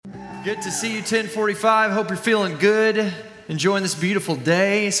Good to see you, 1045. Hope you're feeling good, enjoying this beautiful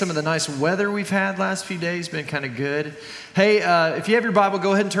day. Some of the nice weather we've had last few days been kind of good. Hey, if you have your Bible,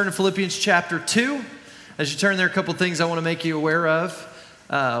 go ahead and turn to Philippians chapter 2. As you turn there, a couple things I want to make you aware of.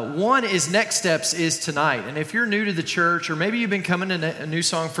 One is Next Steps is tonight. And if you're new to the church, or maybe you've been coming to a New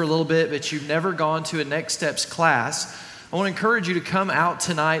Song for a little bit, but you've never gone to a Next Steps class, I want to encourage you to come out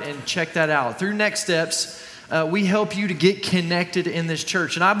tonight and check that out. Through Next Steps, we help you to get connected in this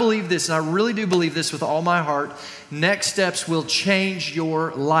church. And I believe this, and I really do believe this with all my heart. Next Steps will change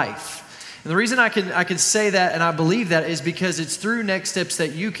your life. And the reason I can say that and I believe that is because it's through Next Steps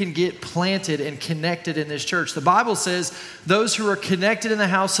that you can get planted and connected in this church. The Bible says those who are connected in the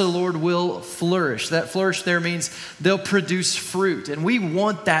house of the Lord will flourish. That flourish there means they'll produce fruit. And we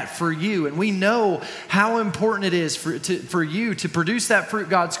want that for you. And we know how important it is for you to produce that fruit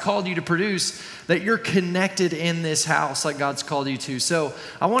God's called you to produce, that you're connected in this house like God's called you to. So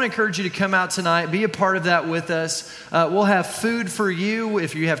I want to encourage you to come out tonight, be a part of that with us. We'll have food for you.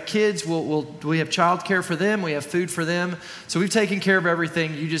 If you have kids, we have childcare for them. We have food for them. So we've taken care of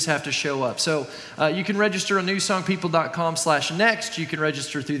everything. You just have to show up. So you can register on newsongpeople.com/next. You can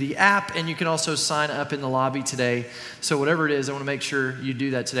register through the app, and you can also sign up in the lobby today. So whatever it is, I want to make sure you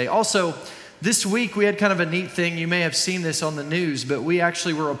do that today. Also, this week we had kind of a neat thing. You may have seen this on the news, but we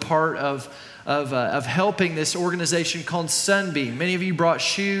actually were a part of helping this organization called Sunbeam. Many of you brought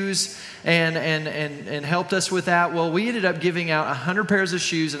shoes and helped us with that. Well, we ended up giving out 100 pairs of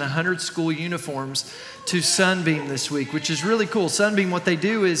shoes and 100 school uniforms to Sunbeam this week, which is really cool. Sunbeam, what they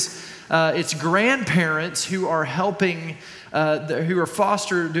do is it's grandparents who are helping, who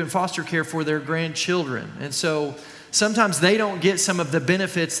are doing foster care for their grandchildren. And so sometimes they don't get some of the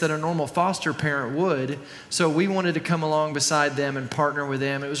benefits that a normal foster parent would, so we wanted to come along beside them and partner with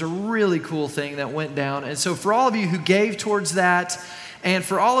them. It was a really cool thing that went down. And so for all of you who gave towards that, and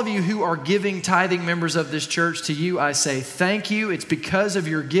for all of you who are giving, tithing members of this church, to you I say thank you. It's because of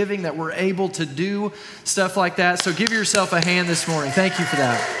your giving that we're able to do stuff like that. So give yourself a hand this morning. Thank you for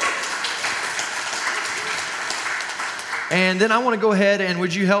that. And then I want to go ahead and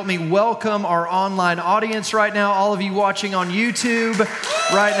would you help me welcome our online audience right now, all of you watching on YouTube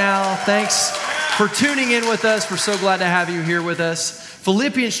right now. Thanks for tuning in with us. We're so glad to have you here with us.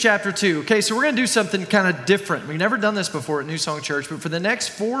 Philippians chapter 2. Okay, so we're going to do something kind of different. We've never done this before at New Song Church, but for the next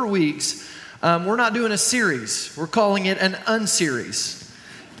 4 weeks, we're not doing a series. We're calling it an unseries.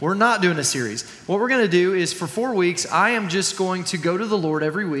 We're not doing a series. What we're going to do is for 4 weeks, I am just going to go to the Lord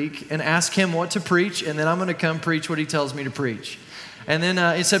every week and ask Him what to preach, and then I'm going to come preach what He tells me to preach. And then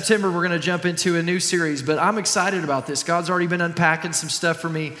in September, we're going to jump into a new series, but I'm excited about this. God's already been unpacking some stuff for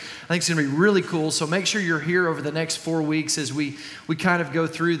me. I think it's going to be really cool, so make sure you're here over the next 4 weeks as we kind of go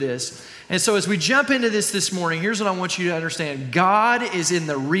through this. And so as we jump into this morning, here's what I want you to understand. God is in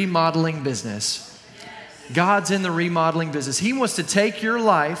the remodeling business. God's in the remodeling business. He wants to take your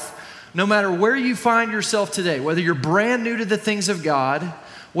life, no matter where you find yourself today, whether you're brand new to the things of God,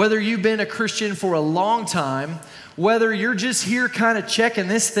 whether you've been a Christian for a long time, whether you're just here kind of checking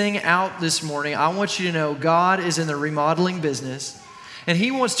this thing out this morning, I want you to know God is in the remodeling business. And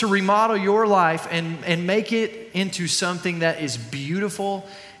He wants to remodel your life and make it into something that is beautiful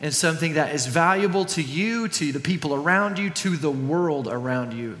and something that is valuable to you, to the people around you, to the world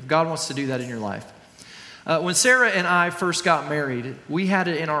around you. God wants to do that in your life. When Sarah and I first got married, we had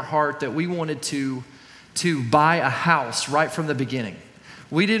it in our heart that we wanted to buy a house right from the beginning.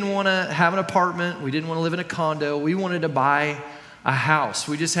 We didn't want to have an apartment. We didn't want to live in a condo. We wanted to buy a house.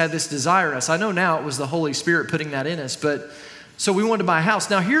 We just had this desire in us. I know now it was the Holy Spirit putting that in us, but so we wanted to buy a house.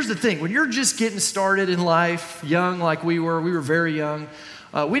 Now here's the thing. When you're just getting started in life, young like we were very young,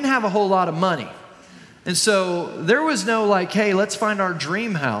 we didn't have a whole lot of money. And so there was no like, hey, let's find our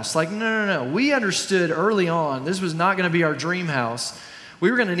dream house. Like, no. We understood early on this was not going to be our dream house.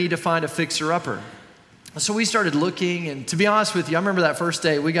 We were going to need to find a fixer-upper. So we started looking, and to be honest with you, I remember that first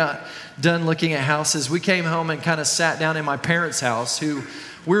day we got done looking at houses. We came home and kind of sat down in my parents' house, who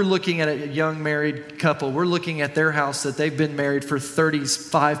we're looking at a young married couple. We're looking at their house that they've been married for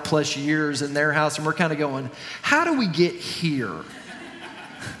 35 plus years in their house, and we're kind of going, how do we get here?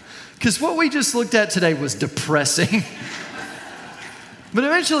 Because what we just looked at today was depressing. But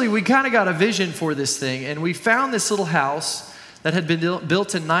eventually we kind of got a vision for this thing, and we found this little house that had been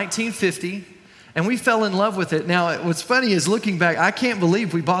built in 1950, and we fell in love with it. Now, what's funny is looking back, I can't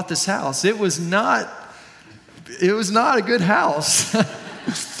believe we bought this house. It was not a good house.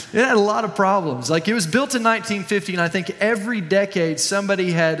 It had a lot of problems. Like, it was built in 1950, and I think every decade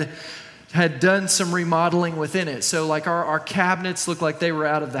somebody had done some remodeling within it. So like our cabinets looked like they were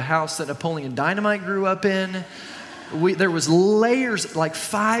out of the house that Napoleon Dynamite grew up in. There was layers, like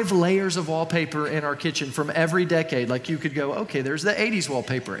 5 layers of wallpaper in our kitchen from every decade. Like you could go, okay, there's the 80s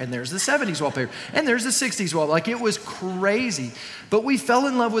wallpaper, and there's the 70s wallpaper, and there's the 60s wallpaper. Like it was crazy. But we fell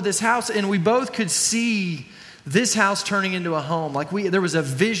in love with this house, and we both could see this house turning into a home. Like there was a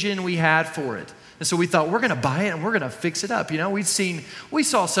vision we had for it. And so we thought, we're gonna buy it and we're gonna fix it up. You know, we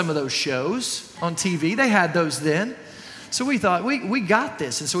saw some of those shows on TV. They had those then. So we thought, we got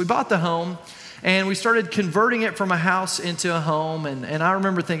this. And so we bought the home. And we started converting it from a house into a home. And I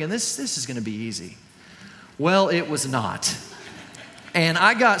remember thinking, this is going to be easy. Well, it was not. And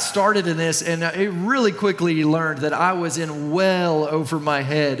I got started in this, and it really quickly learned that I was in well over my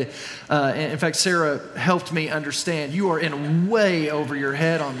head. In fact, Sarah helped me understand, you are in way over your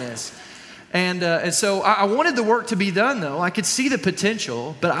head on this. And so I wanted the work to be done, though. I could see the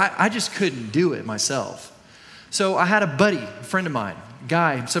potential, but I just couldn't do it myself. So I had a buddy, a friend of mine,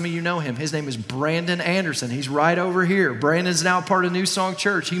 guy, some of you know him. His name is Brandon Anderson. He's right over here. Brandon's now part of New Song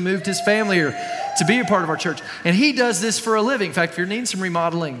Church. He moved his family here to be a part of our church. And he does this for a living. In fact, if you're needing some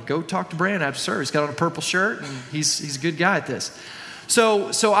remodeling, go talk to Brandon after service. He's got on a purple shirt, and he's a good guy at this.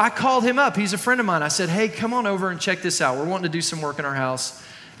 So I called him up. He's a friend of mine. I said, hey, come on over and check this out. We're wanting to do some work in our house,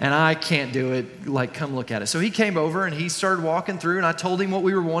 and I can't do it. Like, come look at it. So he came over, and he started walking through, and I told him what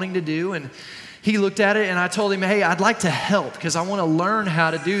we were wanting to do, and he looked at it, and I told him, hey, I'd like to help because I want to learn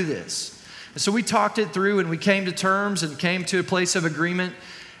how to do this. And so we talked it through, and we came to terms and came to a place of agreement,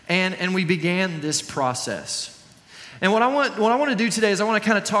 and we began this process. And what I want to do today is I want to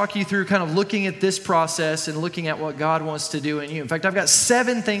kind of talk you through kind of looking at this process and looking at what God wants to do in you. In fact, I've got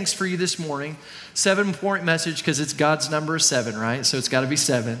 7 things for you this morning, 7-point message because it's God's number 7, right? So it's got to be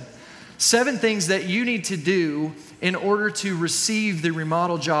 7. 7 things that you need to do in order to receive the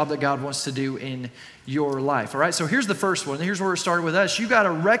remodel job that God wants to do in your life. All right, so here's the first one. Here's where it started with us. You got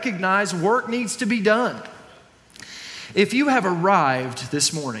to recognize work needs to be done. If you have arrived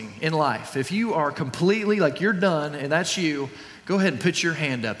this morning in life, if you are completely, like you're done and that's you, go ahead and put your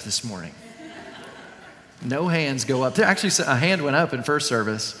hand up this morning. No hands go up. Actually, a hand went up in first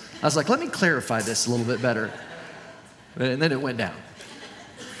service. I was like, let me clarify this a little bit better. And then it went down.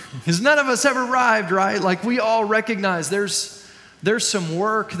 Because none of us have arrived, right? Like we all recognize there's some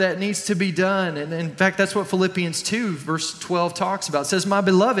work that needs to be done. And in fact, that's what Philippians 2 verse 12 talks about. It says, my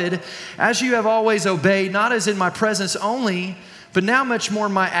beloved, as you have always obeyed, not as in my presence only, but now much more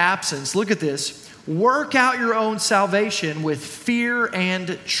in my absence. Look at this. Work out your own salvation with fear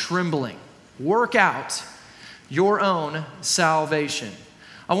and trembling. Work out your own salvation.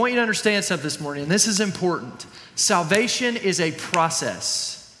 I want you to understand something this morning, and this is important. Salvation is a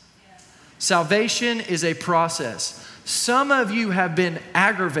process. Salvation is a process. Some of you have been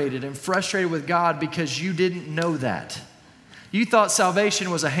aggravated and frustrated with God because you didn't know that. You thought salvation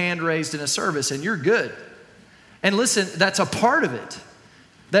was a hand raised in a service, and you're good. And listen, that's a part of it.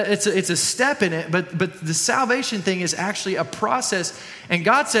 It's a step in it, but the salvation thing is actually a process. And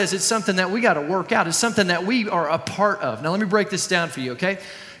God says it's something that we got to work out. It's something that we are a part of. Now, let me break this down for you, okay?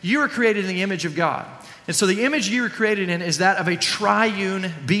 You are created in the image of God. And so the image you were created in is that of a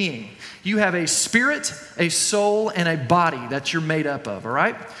triune being. You have a spirit, a soul, and a body that you're made up of, all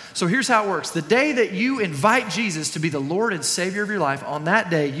right? So here's how it works. The day that you invite Jesus to be the Lord and Savior of your life, on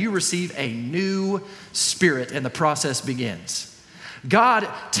that day, you receive a new spirit, and the process begins. God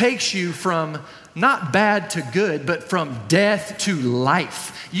takes you from not bad to good, but from death to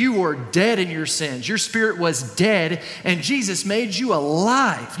life. You were dead in your sins. Your spirit was dead, and Jesus made you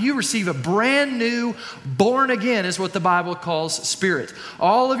alive. You receive a brand new, born again is what the Bible calls spirit.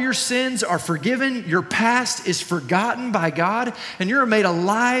 All of your sins are forgiven. Your past is forgotten by God, and you're made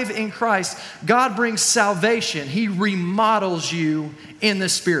alive in Christ. God brings salvation. He remodels you in the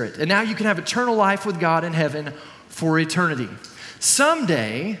spirit. And now you can have eternal life with God in heaven for eternity.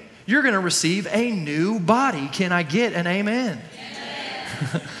 Someday, you're going to receive a new body. Can I get an amen?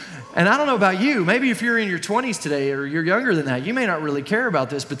 Amen. And I don't know about you. Maybe if you're in your 20s today or you're younger than that, you may not really care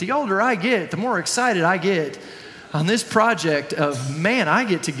about this. But the older I get, the more excited I get on this project of, man, I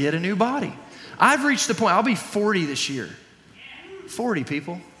get to get a new body. I've reached the point, I'll be 40 this year. 40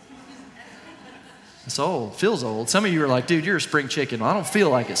 people. It's old. Feels old. Some of you are like, dude, you're a spring chicken. Well, I don't feel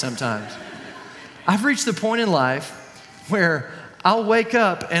like it sometimes. I've reached the point in life where I'll wake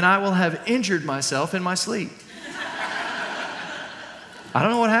up and I will have injured myself in my sleep. I don't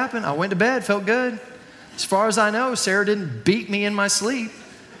know what happened. I went to bed, felt good. As far as I know, Sarah didn't beat me in my sleep.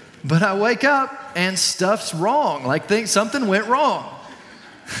 But I wake up and stuff's wrong. Like something went wrong.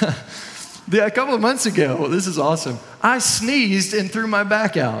 A couple of months ago, this is awesome, I sneezed and threw my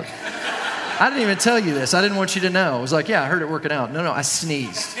back out. I didn't even tell you this. I didn't want you to know. I was like, yeah, I heard it working out. No, I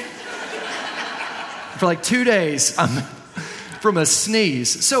sneezed. for like 2 days. From a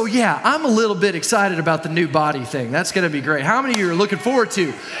sneeze. So yeah, I'm a little bit excited about the new body thing. That's gonna be great. How many of you are looking forward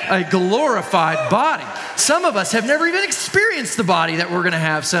to a glorified body? Some of us have never even experienced the body that we're gonna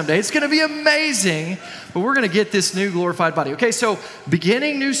have someday. It's gonna be amazing, but we're gonna get this new glorified body. Okay, so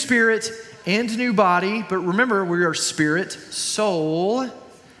beginning, new spirit, end, new body. But remember, we are spirit, soul,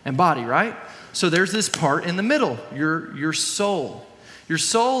 and body, right? So there's this part in the middle, your soul. Your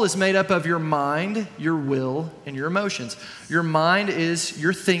soul is made up of your mind, your will, and your emotions. Your mind is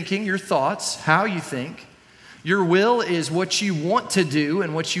your thinking, your thoughts, how you think. Your will is what you want to do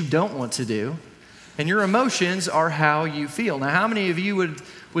and what you don't want to do. And your emotions are how you feel. Now, how many of you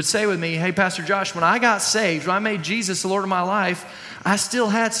would say with me, hey, Pastor Josh, when I got saved, when I made Jesus the Lord of my life, I still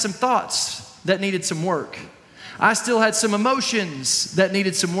had some thoughts that needed some work. I still had some emotions that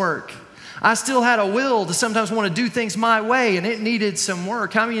needed some work. I still had a will to sometimes want to do things my way, and it needed some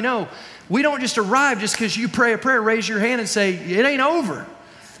work. How many of you know we don't just arrive just because you pray a prayer, raise your hand and say, it ain't over.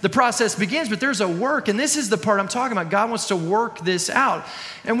 The process begins, but there's a work, and this is the part I'm talking about. God wants to work this out.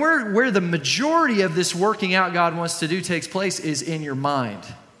 And where the majority of this working out God wants to do takes place is in your mind.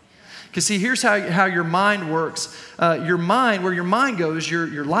 Because see, here's how your mind works. Your mind, where your mind goes,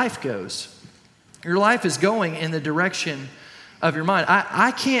 your life goes. Your life is going in the direction of your mind.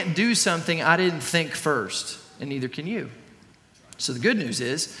 I can't do something I didn't think first, and neither can you. So the good news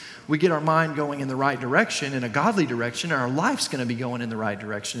is we get our mind going in the right direction, in a godly direction, and our life's going to be going in the right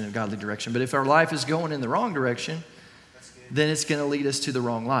direction, in a godly direction. But if our life is going in the wrong direction, then it's going to lead us to the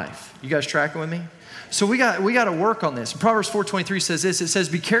wrong life. You guys tracking with me? So we got to work on this. Proverbs 4:23 says this. It says,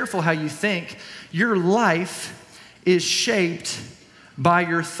 be careful how you think. Your life is shaped by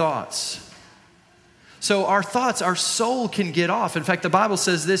your thoughts. So our thoughts, our soul can get off. In fact, the Bible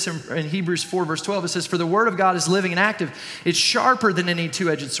says this in Hebrews 4, verse 12. It says, for the word of God is living and active. It's sharper than any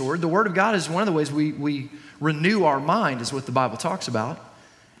two-edged sword. The word of God is one of the ways we renew our mind, is what the Bible talks about.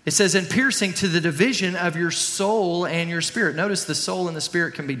 It says, and piercing to the division of your soul and your spirit. Notice the soul and the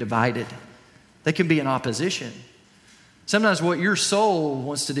spirit can be divided. They can be in opposition. Sometimes what your soul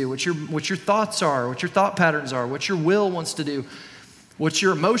wants to do, what your thoughts are, what your thought patterns are, what your will wants to do, what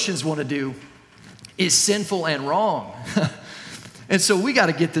your emotions want to do, is sinful and wrong. And so we got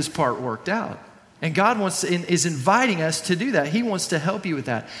to get this part worked out. And God is inviting us to do that. He wants to help you with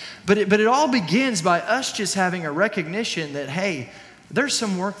that. But it all begins by us just having a recognition that, hey, there's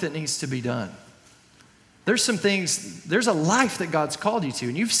some work that needs to be done. There's some things, there's a life that God's called you to.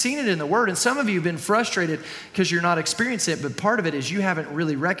 And you've seen it in the Word. And some of you have been frustrated because you're not experiencing it. But part of it is you haven't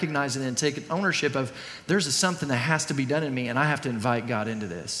really recognized it and taken ownership of, there's something that has to be done in me, and I have to invite God into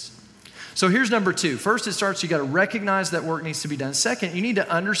this. So here's number 2. First, it starts, you got to recognize that work needs to be done. Second, you need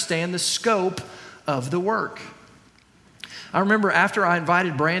to understand the scope of the work. I remember after I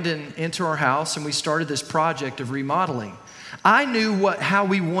invited Brandon into our house and we started this project of remodeling, I knew how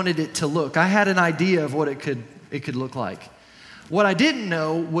we wanted it to look. I had an idea of what it could look like. What I didn't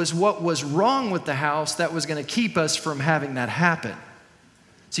know was what was wrong with the house that was going to keep us from having that happen.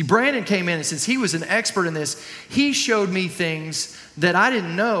 See, Brandon came in, and since he was an expert in this, he showed me things that I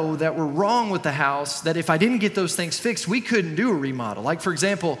didn't know that were wrong with the house, that if I didn't get those things fixed, we couldn't do a remodel. Like, for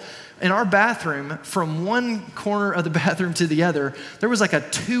example, in our bathroom, from one corner of the bathroom to the other, there was like a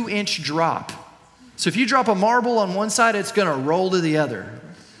 2-inch drop. So if you drop a marble on one side, it's going to roll to the other.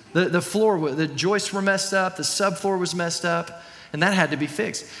 The floor, the joists were messed up, the subfloor was messed up, and that had to be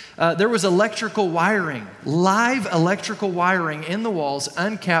fixed. There was electrical wiring, live electrical wiring in the walls,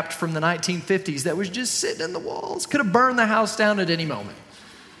 uncapped from the 1950s that was just sitting in the walls. Could have burned the house down at any moment.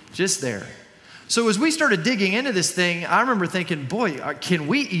 Just there. So as we started digging into this thing, I remember thinking, boy, can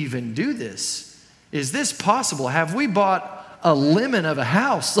we even do this? Is this possible? Have we bought a lemon of a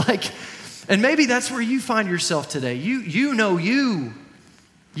house? And maybe that's where you find yourself today.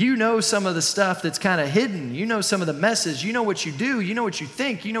 You know some of the stuff that's kind of hidden. You know some of the messes. You know what you do. You know what you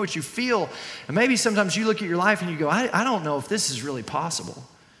think. You know what you feel. And maybe sometimes you look at your life and you go, I don't know if this is really possible.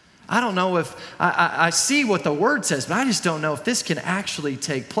 I don't know if, I see what the Word says, but I just don't know if this can actually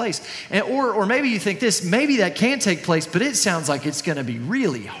take place. Or maybe you think this, maybe that can take place, but it sounds like it's going to be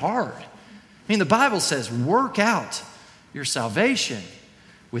really hard. I mean, the Bible says, work out your salvation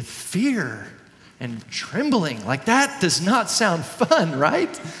with fear and trembling. Like, that does not sound fun,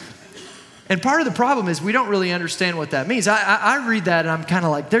 right? And part of the problem is we don't really understand what that means. I read that and I'm kind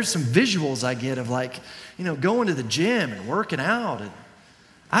of like, there's some visuals I get of going to the gym and working out.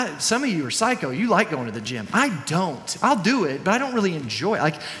 And some of you are psycho. You like going to the gym. I don't. I'll do it, but I don't really enjoy it.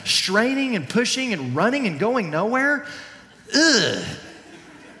 Like straining and pushing and running and going nowhere. Ugh.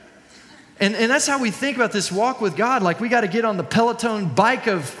 And that's how we think about this walk with God. Like, we got to get on the Peloton bike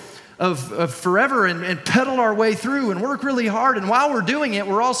of of forever and pedal our way through and work really hard. And while we're doing it,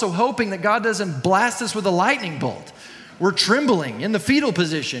 we're also hoping that God doesn't blast us with a lightning bolt. We're trembling in the fetal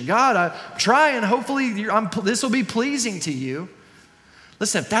position. God, I try and hopefully this will be pleasing to you.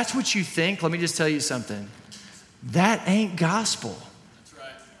 Listen, if that's what you think, let me just tell you something. That ain't gospel. That's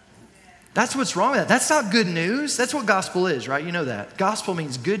right. That's what's wrong with that. That's not good news. That's what gospel is, right? You know that. Gospel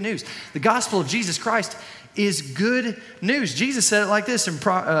means good news. The gospel of Jesus Christ is good news. Jesus said it like this in,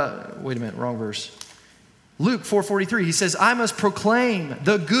 wait a minute, wrong verse. Luke 4:43, he says, I must proclaim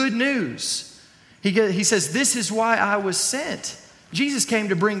the good news. He says, this is why I was sent. Jesus came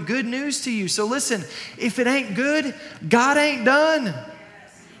to bring good news to you. So listen, if it ain't good, God ain't done.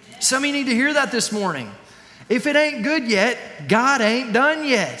 Some of you need to hear that this morning. If it ain't good yet, God ain't done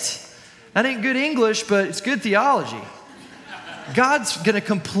yet. That ain't good English, but it's good theology. God's going to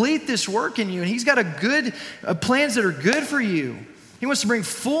complete this work in you, and he's got plans that are good for you. He wants to bring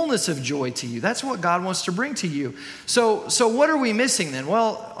fullness of joy to you. That's what God wants to bring to you. So what are we missing then?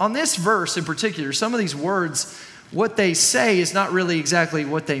 Well, on this verse in particular, some of these words, what they say is not really exactly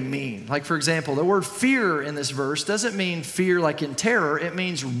what they mean. Like, for example, the word fear in this verse doesn't mean fear like in terror. It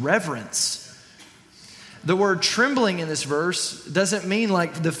means reverence. The word trembling in this verse doesn't mean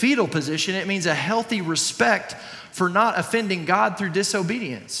like the fetal position. It means a healthy respect for not offending God through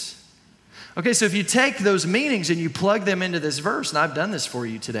disobedience. Okay, so if you take those meanings and you plug them into this verse, and I've done this for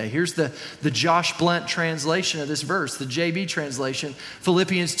you today. Here's the Josh Blunt translation of this verse, the JB translation,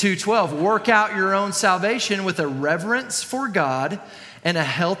 Philippians 2:12. Work out your own salvation with a reverence for God and a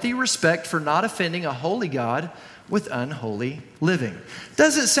healthy respect for not offending a holy God with unholy living.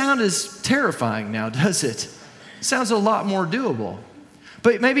 Doesn't sound as terrifying now, does it? Sounds a lot more doable.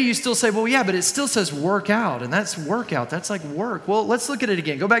 But maybe you still say, well, yeah, but it still says work out, and that's workout. That's like work. Well, let's look at it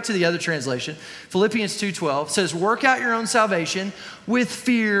again. Go back to the other translation. Philippians 2:12 says, work out your own salvation with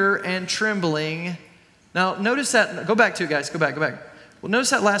fear and trembling. Now, notice that. Go back to it, guys. Go back. Well,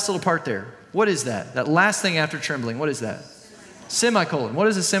 notice that last little part there. What is that? That last thing after trembling, what is that? Semicolon. What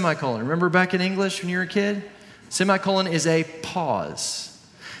is a semicolon? Remember back in English when you were a kid? Semicolon is a pause.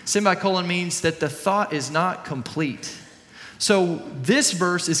 Semicolon means that the thought is not complete. So this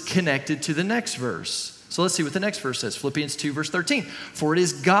verse is connected to the next verse. So let's see what the next verse says. Philippians 2, verse 13. For it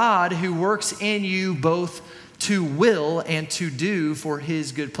is God who works in you both to will and to do for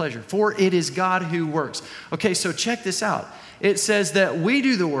his good pleasure. For it is God who works. Okay, so check this out. It says that we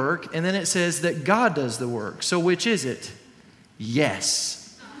do the work, and then it says that God does the work. So which is it?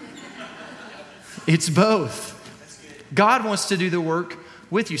 Yes. It's both. God wants to do the work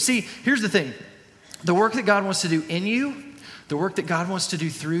with you. See, here's the thing. The work that God wants to do in you, the work that God wants to do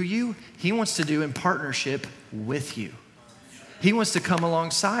through you, he wants to do in partnership with you. He wants to come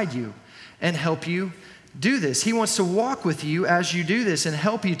alongside you and help you do this. He wants to walk with you as you do this and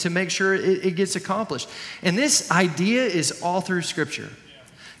help you to make sure it gets accomplished. And this idea is all through Scripture.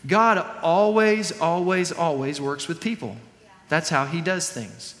 God always, always, always works with people. That's how he does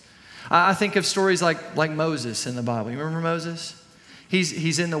things. I think of stories like Moses in the Bible. You remember Moses?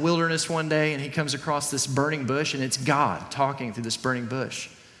 He's in the wilderness one day and he comes across this burning bush, and it's God talking through this burning bush.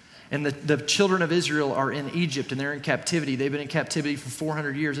 And the children of Israel are in Egypt and they're in captivity. They've been in captivity for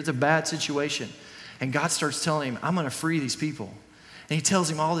 400 years. It's a bad situation. And God starts telling him, I'm going to free these people. And he tells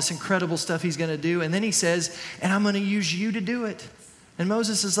him all this incredible stuff he's going to do. And then he says, and I'm going to use you to do it. And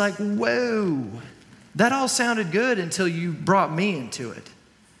Moses is like, whoa, that all sounded good until you brought me into it.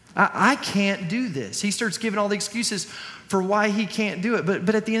 I can't do this. He starts giving all the excuses for why he can't do it.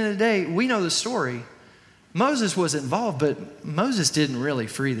 But at the end of the day, we know the story. Moses was involved, but Moses didn't really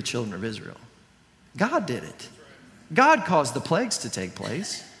free the children of Israel. God did it. God caused the plagues to take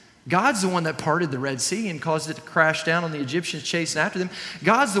place. God's the one that parted the Red Sea and caused it to crash down on the Egyptians chasing after them.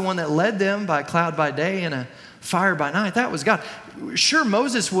 God's the one that led them by cloud by day and a fire by night. That was God. Sure,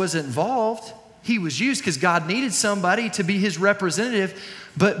 Moses was involved. He was used because God needed somebody to be his representative,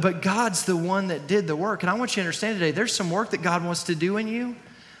 but God's the one that did the work. And I want you to understand today, there's some work that God wants to do in you,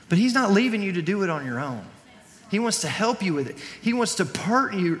 but he's not leaving you to do it on your own. He wants to help you with it. He wants to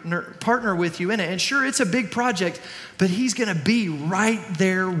partner with you in it. And sure, it's a big project, but he's going to be right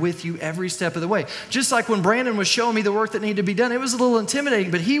there with you every step of the way. Just like when Brandon was showing me the work that needed to be done, it was a little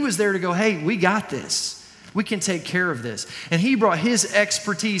intimidating, but he was there to go, hey, we got this. We can take care of this. And he brought his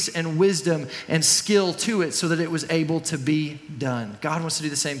expertise and wisdom and skill to it so that it was able to be done. God wants to do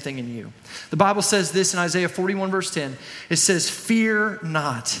the same thing in you. The Bible says this in Isaiah 41, verse 10. It says, fear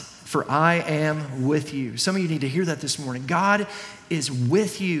not, for I am with you. Some of you need to hear that this morning. God is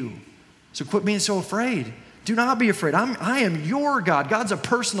with you. So quit being so afraid. Do not be afraid. I am your God. God's a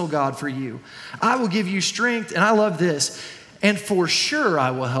personal God for you. I will give you strength. And I love this. and for sure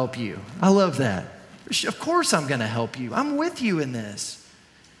I will help you. I love that. Of course I'm going to help you. I'm with you in this.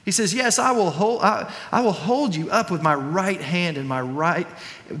 He says, yes, I will hold you up with my right hand and my right,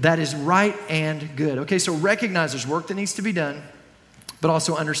 that is right and good. Okay, so recognize there's work that needs to be done, but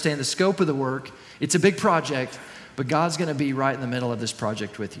also understand the scope of the work. It's a big project, but God's going to be right in the middle of this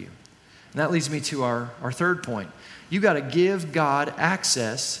project with you. And that leads me to our third point. You got to give God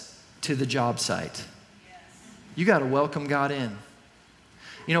access to the job site. You got to welcome God in.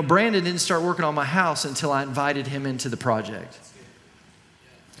 You know, Brandon didn't start working on my house until I invited him into the project.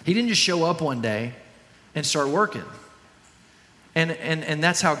 He didn't just show up one day and start working. And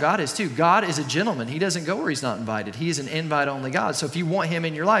that's how God is too. God is a gentleman. He doesn't go where he's not invited. He is an invite-only God. So if you want him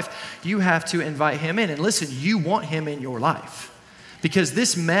in your life, you have to invite him in. And listen, you want him in your life. Because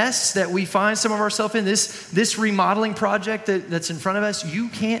this mess that we find some of ourselves in, this remodeling project that's in front of us, you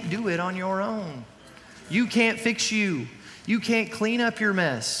can't do it on your own. You can't fix you. You can't clean up your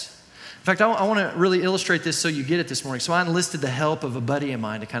mess. In fact, I want to really illustrate this so you get it this morning. So I enlisted the help of a buddy of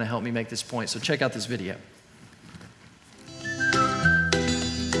mine to kind of help me make this point. So check out this video.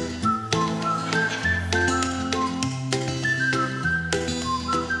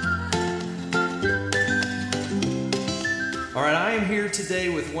 All right, I am here today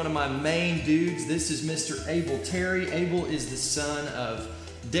with one of my main dudes. This is Mr. Abel Terry. Abel is the son of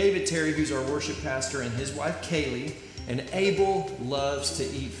David Terry, who's our worship pastor, and his wife, Kaylee. And Abel loves to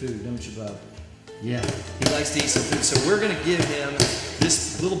eat food, don't you, bub? Yeah, he likes to eat some food. So we're going to give him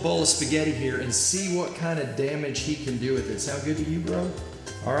this little bowl of spaghetti here and see what kind of damage he can do with it. Sound good to you, bro?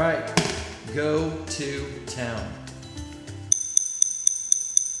 All right, go to town.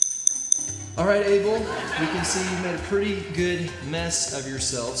 All right, Abel, we can see you've made a pretty good mess of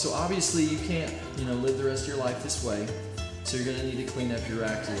yourself. So obviously you can't, live the rest of your life this way. So you're going to need to clean up your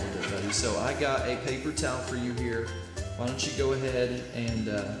act a little bit, buddy. So I got a paper towel for you here. Why don't you go ahead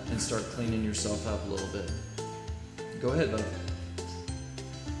and start cleaning yourself up a little bit. Go ahead, bud.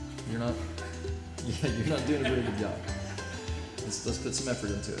 You're not doing a very good job. Let's put some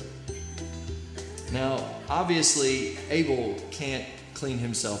effort into it. Now, obviously, Abel can't clean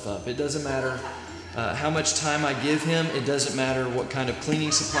himself up. It doesn't matter how much time I give him. It doesn't matter what kind of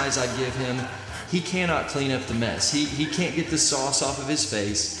cleaning supplies I give him. He cannot clean up the mess. He can't get the sauce off of his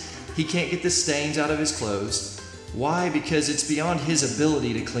face. He can't get the stains out of his clothes. Why? Because it's beyond his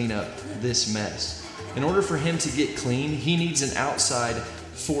ability to clean up this mess. In order for him to get clean, he needs an outside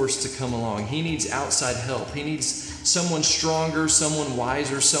force to come along. He needs outside help. He needs someone stronger, someone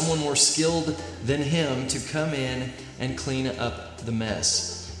wiser, someone more skilled than him to come in and clean up the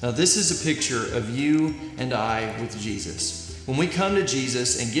mess. Now, this is a picture of you and I with Jesus. When we come to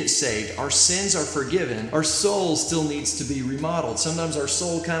Jesus and get saved, our sins are forgiven. Our soul still needs to be remodeled. Sometimes our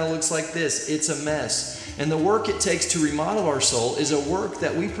soul kind of looks like this. It's a mess. And the work it takes to remodel our soul is a work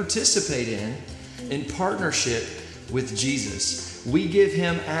that we participate in partnership with Jesus. We give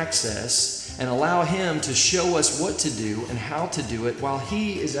him access and allow him to show us what to do and how to do it while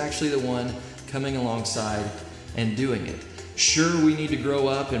he is actually the one coming alongside and doing it. Sure, we need to grow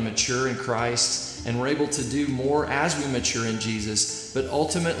up and mature in Christ, and we're able to do more as we mature in Jesus, but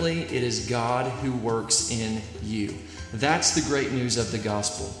ultimately it is God who works in you. That's the great news of the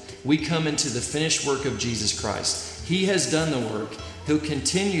gospel. We come into the finished work of Jesus Christ. He has done the work. He'll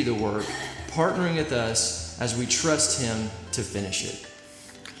continue the work, partnering with us as we trust him to finish it.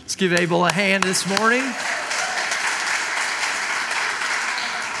 Let's give Abel a hand this morning.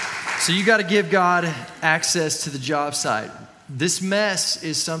 So you got to give God access to the job site. This mess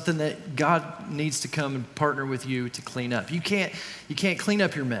is something that God needs to come and partner with you to clean up. You can't clean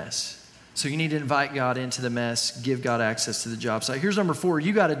up your mess. So you need to invite God into the mess, give God access to the job site. Here's number 4.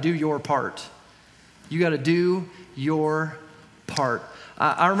 You got to do your part. You got to do your part.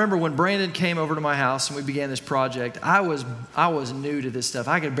 I remember when Brandon came over to my house and we began this project, I was new to this stuff.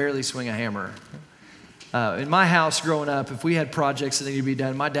 I could barely swing a hammer. In my house growing up, if we had projects that needed to be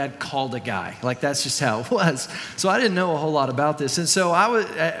done, my dad called a guy. Like, that's just how it was. So I didn't know a whole lot about this. And so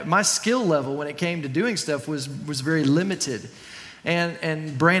my skill level when it came to doing stuff was very limited.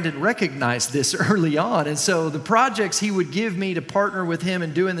 And Brandon recognized this early on. And so the projects he would give me to partner with him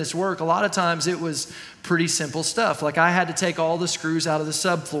in doing this work, a lot of times it was pretty simple stuff. Like, I had to take all the screws out of the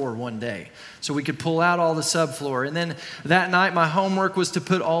subfloor one day so we could pull out all the subfloor. And then that night, my homework was to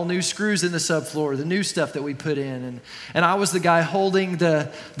put all new screws in the subfloor, the new stuff that we put in. And I was the guy holding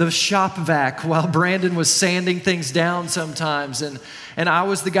the shop vac while Brandon was sanding things down sometimes. And I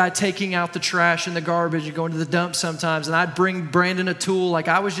was the guy taking out the trash and the garbage and going to the dump sometimes. And I'd bring Brandon a tool. Like,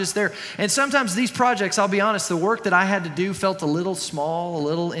 I was just there. And sometimes these projects, I'll be honest, the work that I had to do felt a little small, a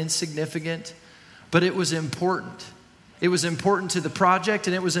little insignificant, but it was important. It was important to the project,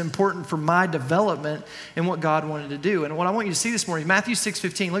 and it was important for my development and what God wanted to do. And what I want you to see this morning, Matthew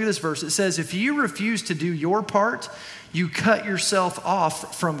 6:15, look at this verse. It says, if you refuse to do your part, you cut yourself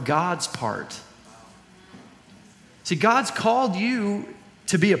off from God's part. See, God's called you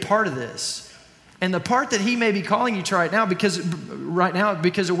to be a part of this. And the part that he may be calling you to right now, because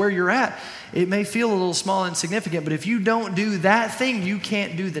of where you're at, it may feel a little small and insignificant, but if you don't do that thing, you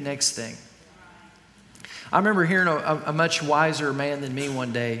can't do the next thing. I remember hearing a much wiser man than me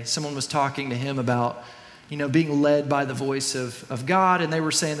one day. Someone was talking to him about, being led by the voice of God, and they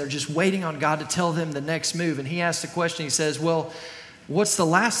were saying they're just waiting on God to tell them the next move. And he asked the question, he says, well, what's the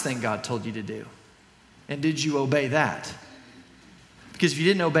last thing God told you to do? And did you obey that? Because if you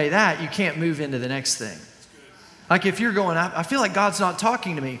didn't obey that, you can't move into the next thing. Like if you're going, I feel like God's not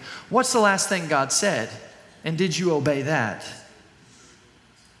talking to me. What's the last thing God said? And did you obey that?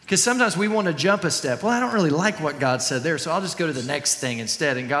 Because sometimes we want to jump a step. Well, I don't really like what God said there, so I'll just go to the next thing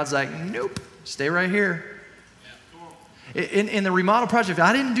instead. And God's like, nope, stay right here. In the remodel project, if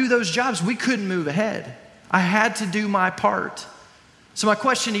I didn't do those jobs, we couldn't move ahead. I had to do my part. So my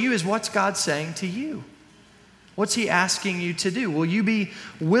question to you is, what's God saying to you? What's he asking you to do? Will you be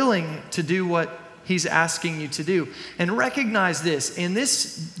willing to do what he's asking you to do? And recognize this, in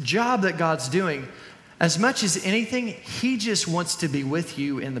this job that God's doing, as much as anything, he just wants to be with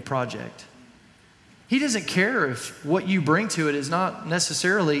you in the project. He doesn't care if what you bring to it is not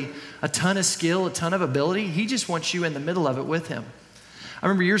necessarily a ton of skill, a ton of ability. He just wants you in the middle of it with him. I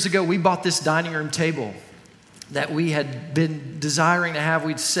remember years ago, we bought this dining room table that we had been desiring to have.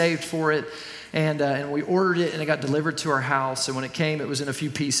 We'd saved for it. And we ordered it, and it got delivered to our house. And when it came, it was in a few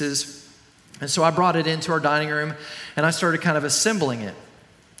pieces. And so I brought it into our dining room, and I started kind of assembling it.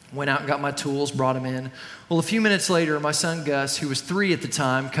 Went out and got my tools, brought them in. Well, a few minutes later, my son Gus, who was 3 at the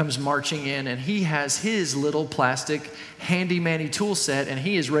time, comes marching in, and he has his little plastic handy-manny tool set, and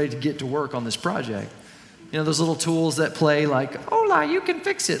he is ready to get to work on this project. Those little tools that play like, "Hola, you can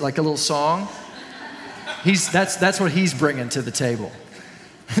fix it," like a little song. That's what he's bringing to the table.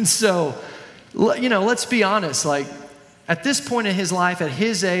 And so, let's be honest, like at this point in his life, at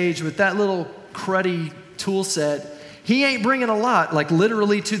his age, with that little cruddy tool set, he ain't bringing a lot, like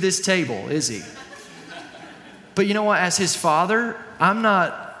literally to this table, is he? But you know what? As his father, I'm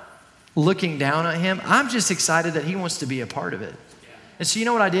not looking down at him. I'm just excited that he wants to be a part of it. And so you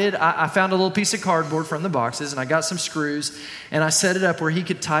know what I did? I found a little piece of cardboard from the boxes, and I got some screws, and I set it up where he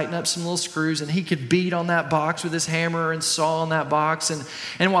could tighten up some little screws, and he could beat on that box with his hammer and saw on that box.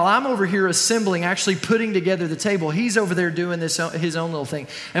 And while I'm over here assembling, actually putting together the table, he's over there doing his own little thing.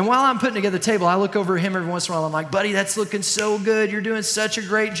 And while I'm putting together the table, I look over at him every once in a while. I'm like, buddy, that's looking so good. You're doing such a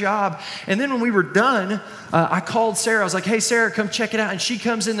great job. And then when we were done, I called Sarah. I was like, hey, Sarah, come check it out. And she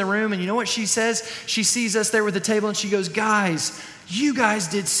comes in the room, and you know what she says? She sees us there with the table, and she goes, guys, you guys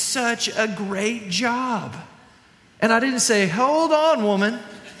did such a great job. And I didn't say, hold on, woman.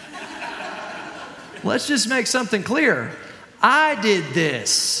 Let's just make something clear. I did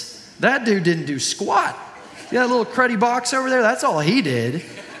this. That dude didn't do squat. See that little cruddy box over there? That's all he did.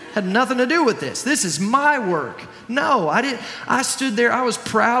 Had nothing to do with this. This is my work. No, I didn't. I stood there. I was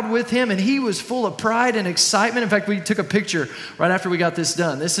proud with him, and he was full of pride and excitement. In fact, we took a picture right after we got this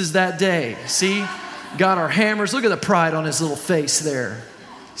done. This is that day. See? Got our hammers. Look at the pride on his little face there.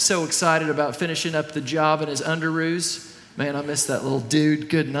 So excited about finishing up the job in his underoos. Man, I miss that little dude.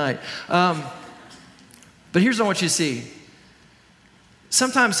 Good night. But here's what I want you to see.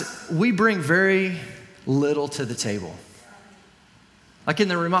 Sometimes we bring very little to the table. Like in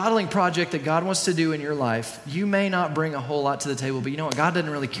the remodeling project that God wants to do in your life, you may not bring a whole lot to the table, but you know what? God doesn't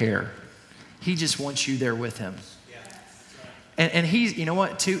really care. He just wants you there with him. And he's, you know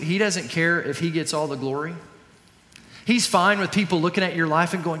what, too? He doesn't care if he gets all the glory. He's fine with people looking at your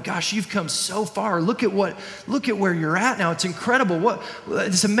life and going, gosh, you've come so far. Look at where you're at now. It's incredible.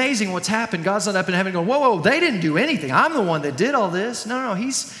 It's amazing what's happened. God's not up in heaven going, whoa, they didn't do anything. I'm the one that did all this. No,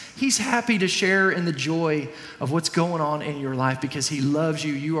 he's happy to share in the joy of what's going on in your life because he loves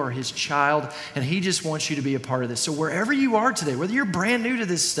you. You are his child, and he just wants you to be a part of this. So wherever you are today, whether you're brand new to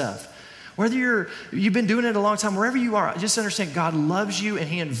this stuff, whether you've been doing it a long time, wherever you are, just understand God loves you and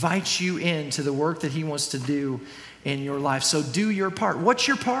he invites you into the work that he wants to do in your life. So do your part. What's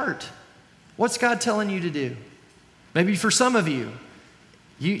your part? What's God telling you to do? Maybe for some of you,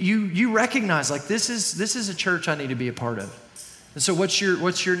 you recognize like this is a church I need to be a part of. And so what's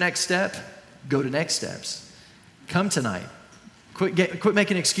your next step? Go to next steps. Come tonight. Quit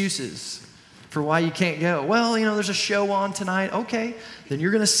making excuses for why you can't go. Well, there's a show on tonight. Okay, then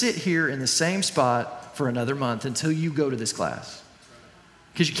you're going to sit here in the same spot for another month until you go to this class.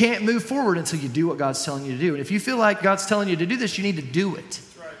 Because you can't move forward until you do what God's telling you to do. And if you feel like God's telling you to do this, you need to do it.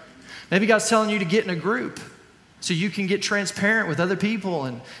 Maybe God's telling you to get in a group so you can get transparent with other people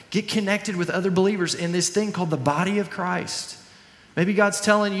and get connected with other believers in this thing called the body of Christ. Maybe God's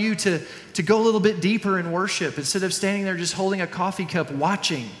telling you to go a little bit deeper in worship instead of standing there just holding a coffee cup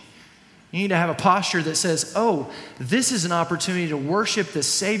watching. You need to have a posture that says, oh, this is an opportunity to worship the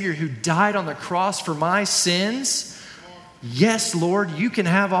Savior who died on the cross for my sins. Yes, Lord, you can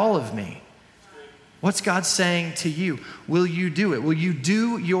have all of me. What's God saying to you? Will you do it? Will you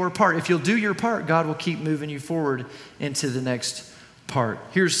do your part? If you'll do your part, God will keep moving you forward into the next part.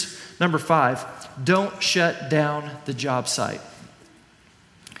 Here's number 5. Don't shut down the job site.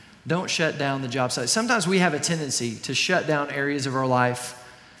 Don't shut down the job site. Sometimes we have a tendency to shut down areas of our life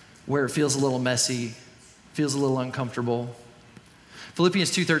where it feels a little messy, feels a little uncomfortable.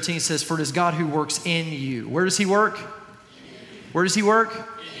 Philippians 2:13 says, for it is God who works in you. Where does he work? Where does he work?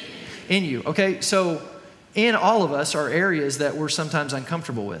 In you. Okay, so in all of us are areas that we're sometimes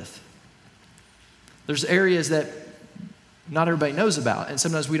uncomfortable with. There's areas that not everybody knows about, and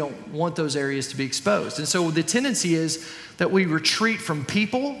sometimes we don't want those areas to be exposed. And so the tendency is that we retreat from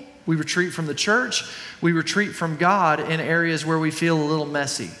people, we retreat from the church, we retreat from God in areas where we feel a little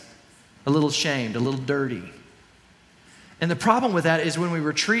messy, a little shamed, a little dirty. And the problem with that is when we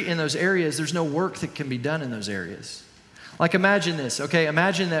retreat in those areas, there's no work that can be done in those areas. Like imagine this, okay?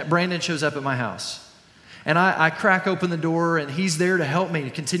 Imagine that Brandon shows up at my house and I crack open the door and he's there to help me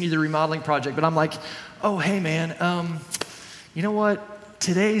to continue the remodeling project. But I'm like, oh, hey man, you know what?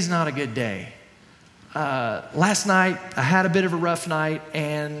 Today's not a good day. Last night I had a bit of a rough night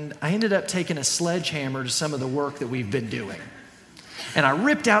and I ended up taking a sledgehammer to some of the work that we've been doing. And I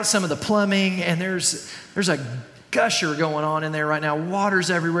ripped out some of the plumbing and there's a gusher going on in there right now.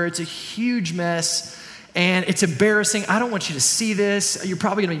 Water's everywhere. It's a huge mess. And it's embarrassing. I don't want you to see this. You're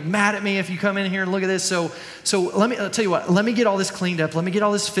probably going to be mad at me if you come in here and look at this. So I'll tell you what, let me get all this cleaned up. Let me get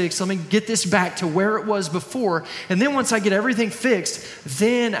all this fixed. Let me get this back to where it was before. And then once I get everything fixed,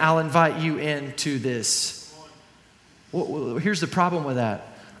 then I'll invite you into this. Well, here's the problem with that.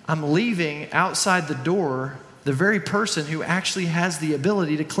 I'm leaving outside the door the very person who actually has the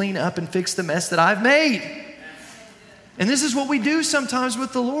ability to clean up and fix the mess that I've made. And this is what we do sometimes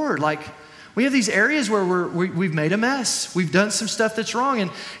with the Lord. Like, we have these areas where we've made a mess. We've done some stuff that's wrong.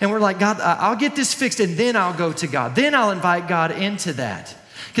 And we're like, God, I'll get this fixed and then I'll go to God. Then I'll invite God into that.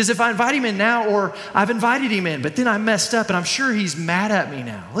 Because if I invite him in now, or I've invited him in, but then I messed up and I'm sure he's mad at me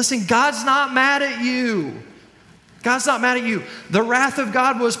now. Listen, God's not mad at you. God's not mad at you. The wrath of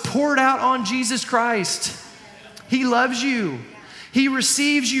God was poured out on Jesus Christ. He loves you. He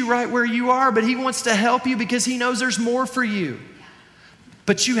receives you right where you are, but he wants to help you because he knows there's more for you.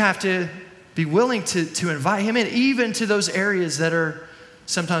 But you have to be willing to invite him in, even to those areas that are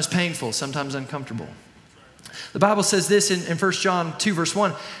sometimes painful, sometimes uncomfortable. The Bible says this in 1 John 2, verse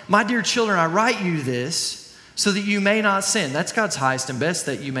 1, my dear children, I write you this so that you may not sin. That's God's highest and best,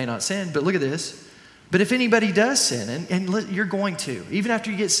 that you may not sin. But look at this. But if anybody does sin, and you're going to, even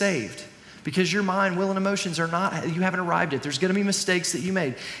after you get saved, because your mind, will, and emotions are not, you haven't arrived at. There's going to be mistakes that you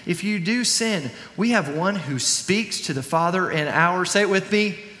made. If you do sin, we have one who speaks to the Father in our, say it with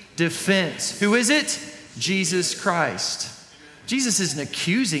me, defense. Who is it? Jesus Christ. Jesus isn't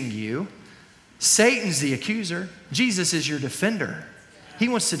accusing you. Satan's the accuser. Jesus is your defender. He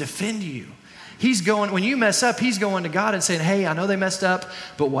wants to defend you. He's going, when you mess up, he's going to God and saying, hey, I know they messed up,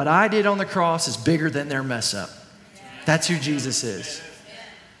 but what I did on the cross is bigger than their mess up. That's who Jesus is.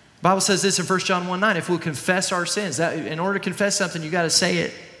 The Bible says this in 1 John 1:9, if we'll confess our sins, that in order to confess something, you got to say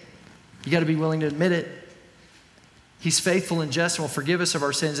it. You got to be willing to admit it. He's faithful and just and will forgive us of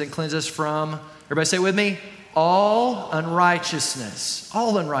our sins and cleanse us from, everybody say it with me, all unrighteousness.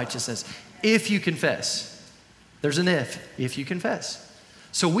 All unrighteousness. If you confess. There's an if you confess.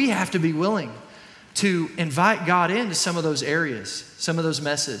 So we have to be willing to invite God into some of those areas, some of those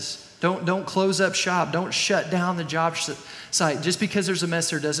messes. Don't close up shop. Don't shut down the job site. Just because there's a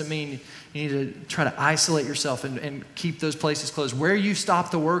mess there doesn't mean you need to try to isolate yourself and keep those places closed. Where you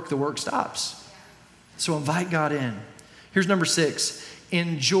stop the work stops. So invite God in. Here's number 6.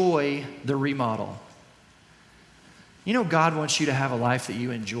 Enjoy the remodel. You know, God wants you to have a life that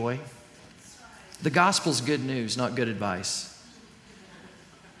you enjoy. The gospel's good news, not good advice.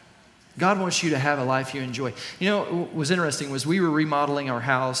 God wants you to have a life you enjoy. You know, what was interesting was we were remodeling our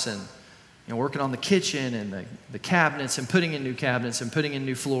house and working on the kitchen and the cabinets and putting in new cabinets and putting in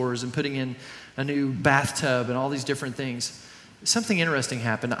new floors and putting in a new bathtub and all these different things. Something interesting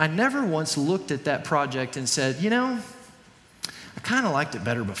happened. I never once looked at that project and said, you know, I kind of liked it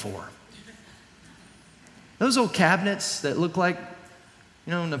better before. Those old cabinets that look like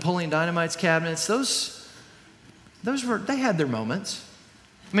Napoleon Dynamite's cabinets, they had their moments.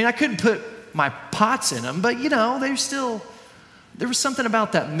 I mean, I couldn't put my pots in them, but there was something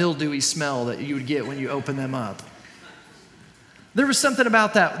about that mildewy smell that you would get when you open them up. There was something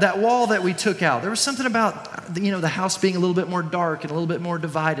about that wall that we took out. There was something about, the house being a little bit more dark and a little bit more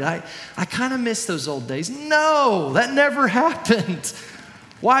divided. I kind of miss those old days. No, that never happened.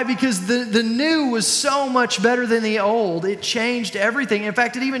 Why? Because the new was so much better than the old. It changed everything. In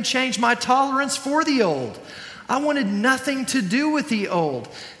fact, it even changed my tolerance for the old. I wanted nothing to do with the old.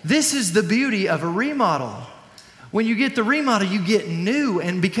 This is the beauty of a remodel. When you get the remodel, you get new.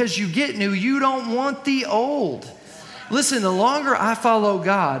 And because you get new, you don't want the old. Listen, the longer I follow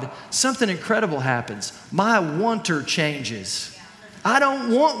God, something incredible happens. My wanter changes. I don't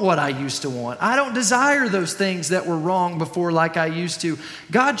want what I used to want. I don't desire those things that were wrong before like I used to.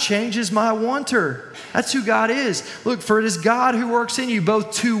 God changes my wanter. That's who God is. Look, for it is God who works in you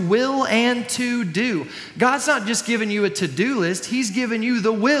both to will and to do. God's not just giving you a to-do list. He's giving you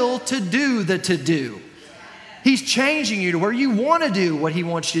the will to do the to-do. He's changing you to where you want to do what he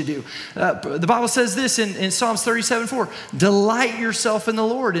wants you to do. The Bible says this in Psalms 37:4, delight yourself in the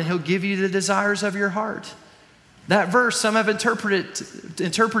Lord and he'll give you the desires of your heart. That verse, some have interpreted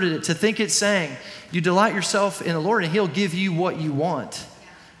it to think it's saying, you delight yourself in the Lord and he'll give you what you want.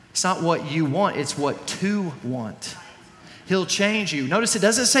 It's not what you want, it's what to want. He'll change you. Notice it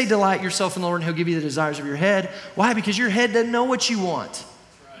doesn't say delight yourself in the Lord and he'll give you the desires of your head. Why? Because your head doesn't know what you want.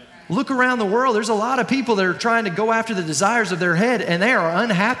 Look around the world. There's a lot of people that are trying to go after the desires of their head and they are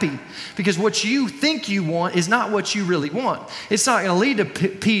unhappy because what you think you want is not what you really want. It's not going to lead to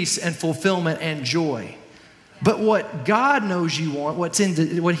peace and fulfillment and joy. But what God knows you want,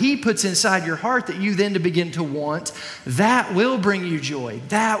 what he puts inside your heart that you then to begin to want, that will bring you joy.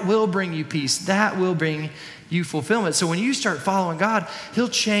 That will bring you peace. That will bring you fulfillment. So when you start following God, he'll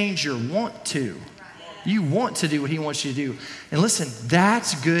change your want to. You want to do what he wants you to do. And listen,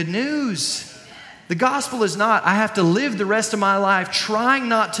 that's good news. The gospel is not, I have to live the rest of my life trying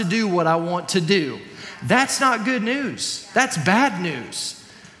not to do what I want to do. That's not good news. That's bad news.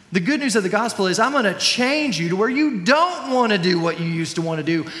 The good news of the gospel is I'm going to change you to where you don't want to do what you used to want to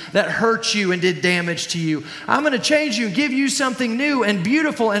do that hurt you and did damage to you. I'm going to change you and give you something new and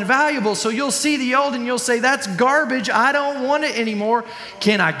beautiful and valuable so you'll see the old and you'll say, that's garbage. I don't want it anymore.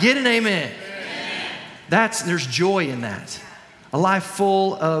 Can I get an amen? There's joy in that. A life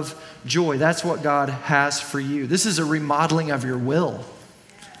full of joy. That's what God has for you. This is a remodeling of your will,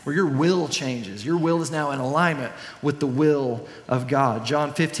 where your will changes. Your will is now in alignment with the will of God.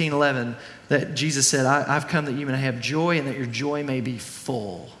 John 15:11, that Jesus said, I've come that you may have joy and that your joy may be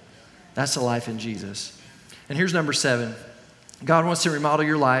full. That's a life in Jesus. And here's number 7. God wants to remodel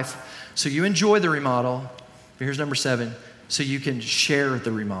your life so you enjoy the remodel. But here's number 7, so you can share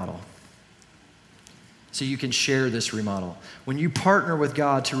the remodel. So you can share this remodel. When you partner with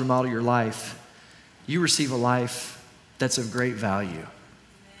God to remodel your life, you receive a life that's of great value.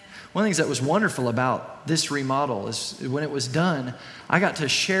 One of the things that was wonderful about this remodel is when it was done, I got to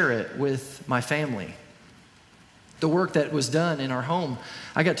share it with my family. The work that was done in our home,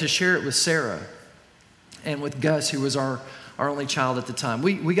 I got to share it with Sarah and with Gus, who was our only child at the time.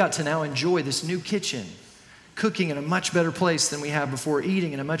 We got to now enjoy this new kitchen, cooking in a much better place than we had before,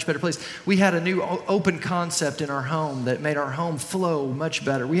 eating in a much better place. We had a new open concept in our home that made our home flow much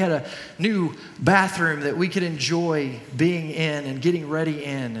better. We had a new bathroom that we could enjoy being in and getting ready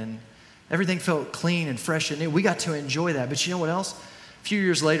in, and everything felt clean and fresh and new. We got to enjoy that. But you know what else? A few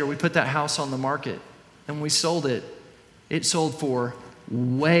years later, we put that house on the market, and when we sold it, it sold for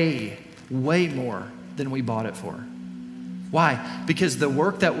way, way more than we bought it for. Why? Because the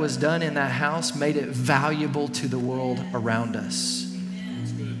work that was done in that house made it valuable to the world around us.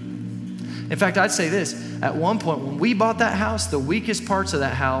 In fact, I'd say this. At one point, when we bought that house, the weakest parts of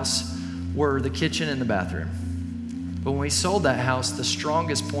that house were the kitchen and the bathroom. But when we sold that house, the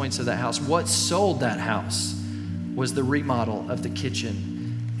strongest points of that house, what sold that house was the remodel of the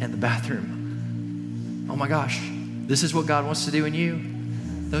kitchen and the bathroom. Oh my gosh, this is what God wants to do in you.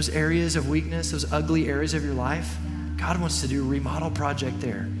 Those areas of weakness, those ugly areas of your life, God wants to do a remodel project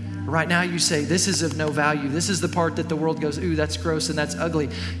there. Right now you say, this is of no value. This is the part that the world goes, ooh, that's gross and that's ugly.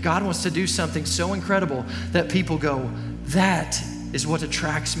 God wants to do something so incredible that people go, that is what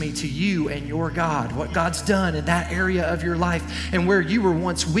attracts me to you and your God. What God's done in that area of your life. And where you were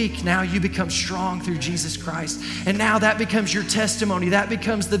once weak, now you become strong through Jesus Christ. And now that becomes your testimony. That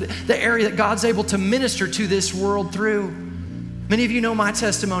becomes the area that God's able to minister to this world through. Many of you know my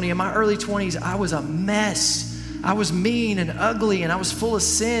testimony. In my early 20s, I was a mess. I was mean and ugly, and I was full of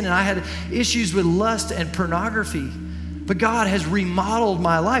sin, and I had issues with lust and pornography. But God has remodeled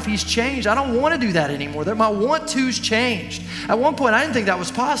my life. He's changed. I don't want to do that anymore. My want-to's changed. At one point, I didn't think that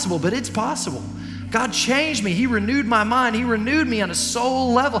was possible, but it's possible. God changed me. He renewed my mind. He renewed me on a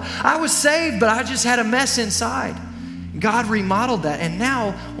soul level. I was saved, but I just had a mess inside. God remodeled that. And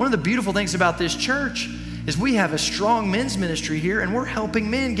now, one of the beautiful things about this church is we have a strong men's ministry here, and we're helping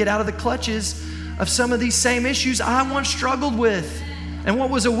men get out of the clutches of some of these same issues I once struggled with. And what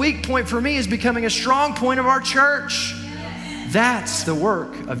was a weak point for me is becoming a strong point of our church. That's the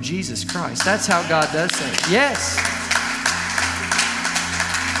work of Jesus Christ. That's how God does things. Yes.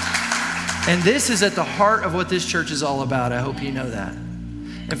 And this is at the heart of what this church is all about. I hope you know that.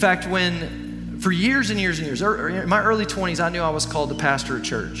 In fact, for years and years and years, in my early 20s, I knew I was called to pastor a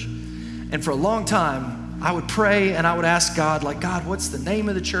church. And for a long time, I would pray and I would ask God, like, God, what's the name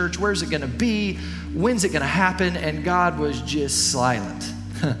of the church? Where's it going to be? When's it going to happen? And God was just silent.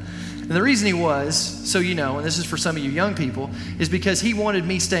 And the reason he was, so you know, and this is for some of you young people, is because he wanted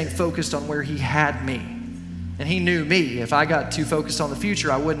me staying focused on where he had me. And he knew me. If I got too focused on the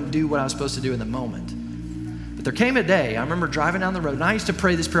future, I wouldn't do what I was supposed to do in the moment. But there came a day, I remember driving down the road, and I used to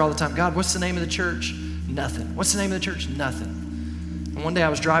pray this prayer all the time. God, what's the name of the church? Nothing. What's the name of the church? Nothing. And one day I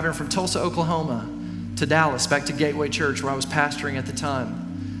was driving from Tulsa, Oklahoma to Dallas, back to Gateway Church, where I was pastoring at the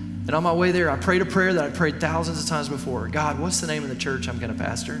time. And on my way there, I prayed a prayer that I prayed thousands of times before. God, what's the name of the church I'm going to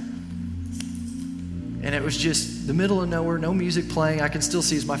pastor? And it was just the middle of nowhere, no music playing. I can still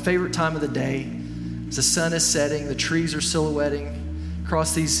see it's my favorite time of the day. As the sun is setting, the trees are silhouetting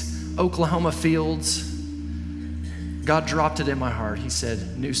across these Oklahoma fields. God dropped it in my heart. He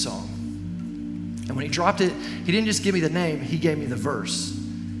said, new song. And when he dropped it, he didn't just give me the name, he gave me the verse.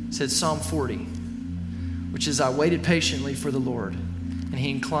 It said Psalm 40, which is, I waited patiently for the Lord, and he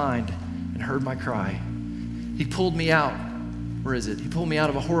inclined and heard my cry. He pulled me out. Where is it? He pulled me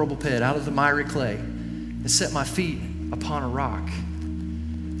out of a horrible pit, out of the miry clay, and set my feet upon a rock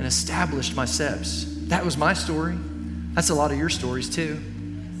and established my steps. That was my story. That's a lot of your stories too.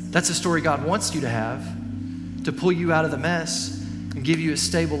 That's a story God wants you to have, to pull you out of the mess and give you a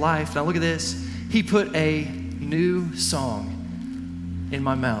stable life. Now look at this. He put a new song in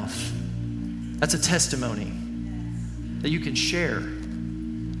my mouth. That's a testimony that you can share.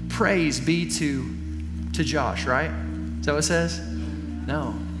 Praise be to Josh, right? Is that what it says?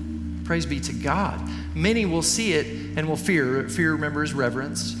 No. Praise be to God. Many will see it and will fear. Fear, remember, is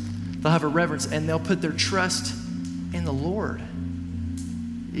reverence. They'll have a reverence and they'll put their trust in the Lord.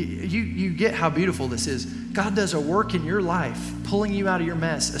 You get how beautiful this is. God does a work in your life, pulling you out of your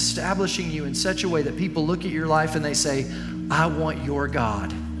mess, establishing you in such a way that people look at your life and they say, I want your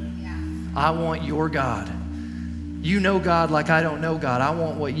God. I want your God. You know God like I don't know God. I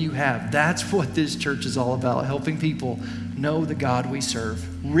want what you have. That's what this church is all about, helping people know the God we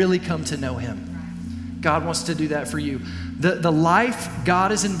serve, really come to know him. God wants to do that for you. The life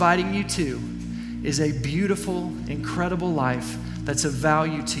God is inviting you to is a beautiful, incredible life that's of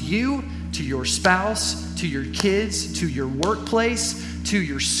value to you, to your spouse, to your kids, to your workplace, to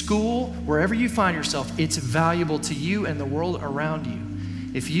your school, wherever you find yourself. It's valuable to you and the world around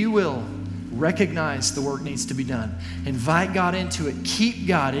you. If you will recognize the work needs to be done, invite God into it, keep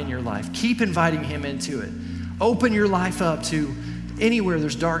God in your life, keep inviting him into it. Open your life up to anywhere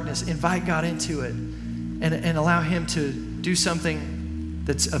there's darkness, invite God into it and allow him to do something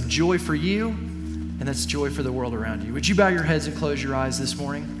that's of joy for you and that's joy for the world around you. Would you bow your heads and close your eyes this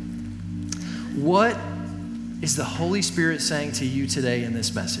morning? What is the Holy Spirit saying to you today in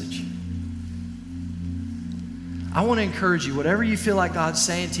this message? I want to encourage you, whatever you feel like God's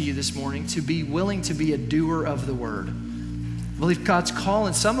saying to you this morning, to be willing to be a doer of the word. I believe God's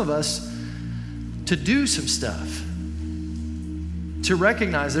calling some of us to do some stuff, to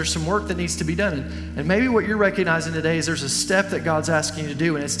recognize there's some work that needs to be done. And maybe what you're recognizing today is there's a step that God's asking you to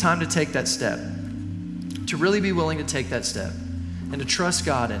do, and it's time to take that step, to really be willing to take that step and to trust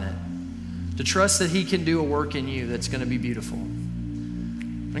God in it, to trust that he can do a work in you that's going to be beautiful.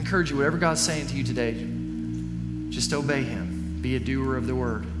 I encourage you, whatever God's saying to you today, just obey him. Be a doer of the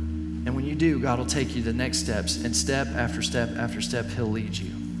word. And when you do, God will take you the next steps, and step after step after step, he'll lead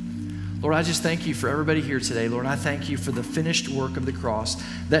you. Lord, I just thank you for everybody here today. Lord, I thank you for the finished work of the cross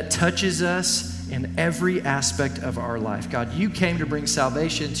that touches us in every aspect of our life. God, you came to bring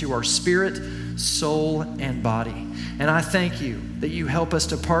salvation to our spirit, soul, and body. And I thank you that you help us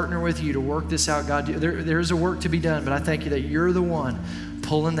to partner with you to work this out. God, there is a work to be done, but I thank you that you're the one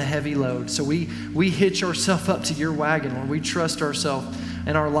pulling the heavy load. So we hitch ourselves up to your wagon when we trust ourselves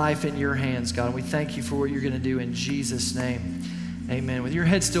and our life in your hands, God. And we thank you for what you're going to do in Jesus' name. Amen. With your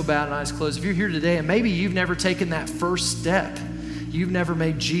head still bowed and eyes closed, if you're here today and maybe you've never taken that first step you've never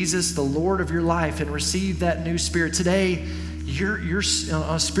made Jesus the Lord of your life and received that new spirit, today, you're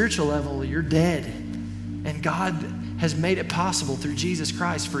on a spiritual level, you're dead. And God has made it possible through Jesus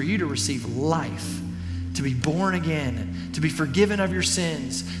Christ for you to receive life, to be born again, to be forgiven of your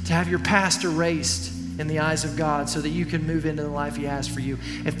sins, to have your past erased in the eyes of God so that you can move into the life He has for you.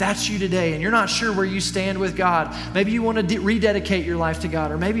 If that's you today and you're not sure where you stand with God, maybe you want to rededicate your life to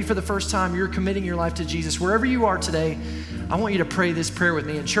God, or maybe for the first time you're committing your life to Jesus. Wherever you are today, I want you to pray this prayer with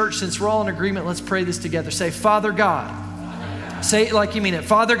me. In church, since we're all in agreement, let's pray this together. Say, Father God. Say it like you mean it.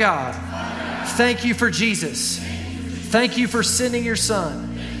 Father God, thank you for Jesus. Thank you for sending your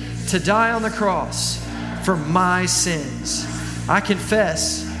Son to die on the cross for my sins. I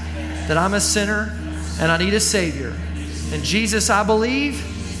confess that I'm a sinner and I need a Savior. And Jesus, I believe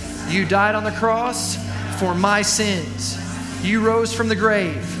you died on the cross for my sins. You rose from the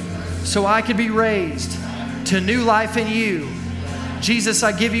grave so I could be raised to new life in you. Jesus,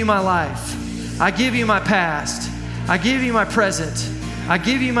 I give you my life. I give you my past. I give you my present. I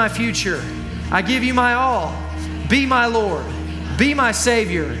give you my future. I give you my all. Be my Lord. Be my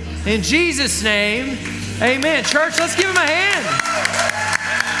Savior. In Jesus' name, amen. Church, let's give Him a hand.